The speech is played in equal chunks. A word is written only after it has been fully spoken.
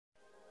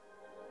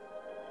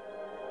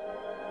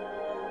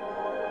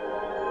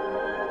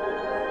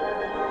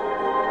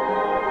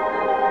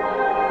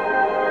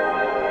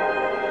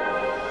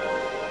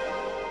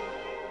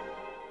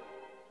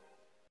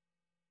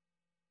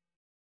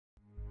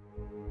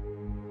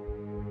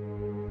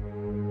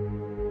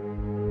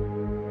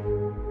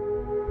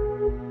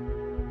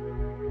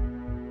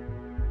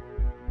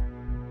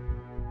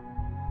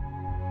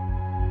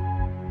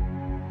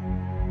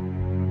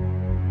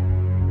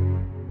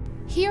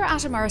Here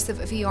at Immersive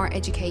VR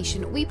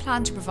Education, we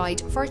plan to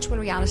provide virtual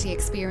reality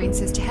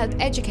experiences to help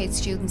educate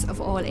students of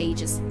all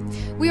ages.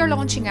 We are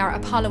launching our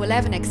Apollo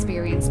 11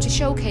 experience to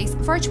showcase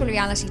virtual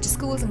reality to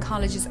schools and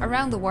colleges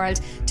around the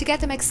world to get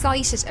them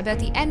excited about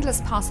the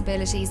endless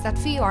possibilities that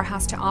VR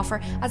has to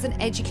offer as an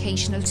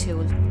educational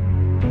tool.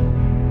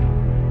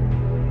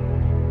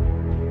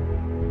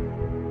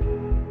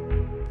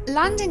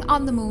 Landing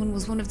on the moon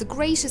was one of the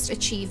greatest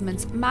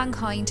achievements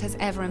mankind has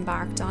ever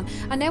embarked on,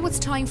 and now it's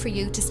time for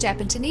you to step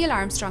into Neil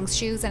Armstrong's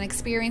shoes and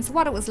experience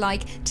what it was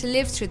like to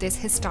live through this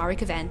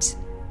historic event.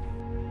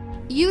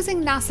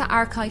 Using NASA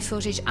archive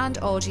footage and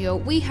audio,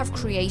 we have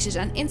created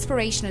an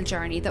inspirational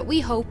journey that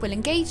we hope will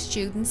engage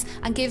students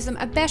and give them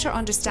a better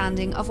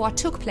understanding of what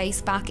took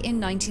place back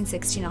in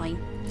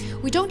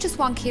 1969. We don't just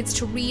want kids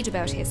to read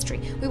about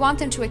history, we want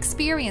them to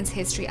experience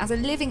history as a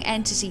living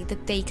entity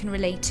that they can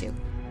relate to.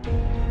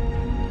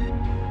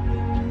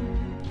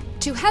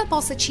 To help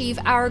us achieve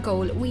our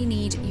goal, we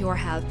need your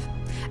help.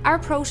 Our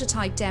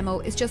prototype demo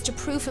is just a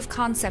proof of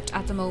concept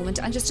at the moment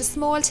and just a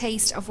small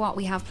taste of what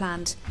we have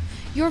planned.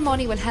 Your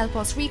money will help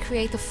us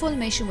recreate the full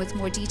mission with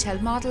more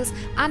detailed models,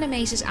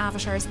 animated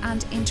avatars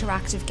and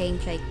interactive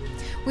gameplay.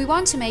 We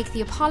want to make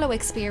the Apollo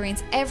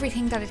experience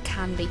everything that it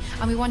can be,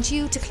 and we want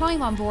you to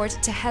climb on board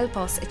to help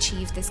us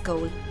achieve this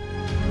goal.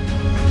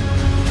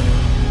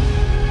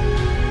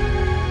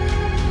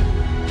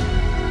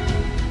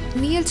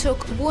 Neil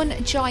took one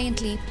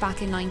giant leap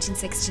back in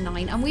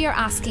 1969, and we are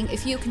asking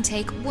if you can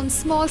take one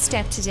small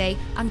step today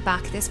and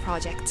back this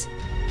project.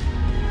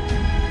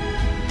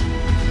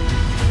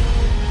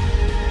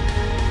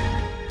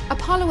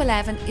 Apollo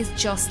 11 is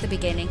just the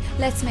beginning.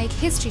 Let's make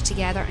history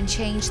together and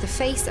change the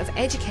face of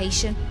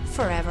education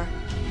forever.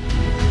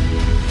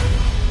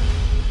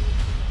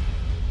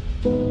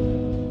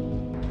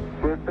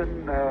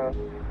 Listen,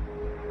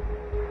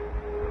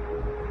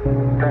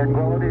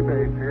 Tranquility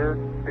Base here.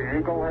 The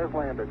Eagle has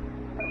landed.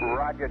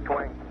 Roger,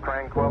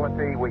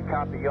 Tranquility. We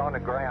copy you on the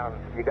ground.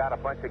 You got a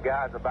bunch of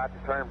guys about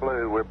to turn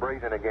blue. We're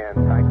breathing again.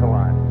 Thanks a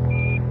lot.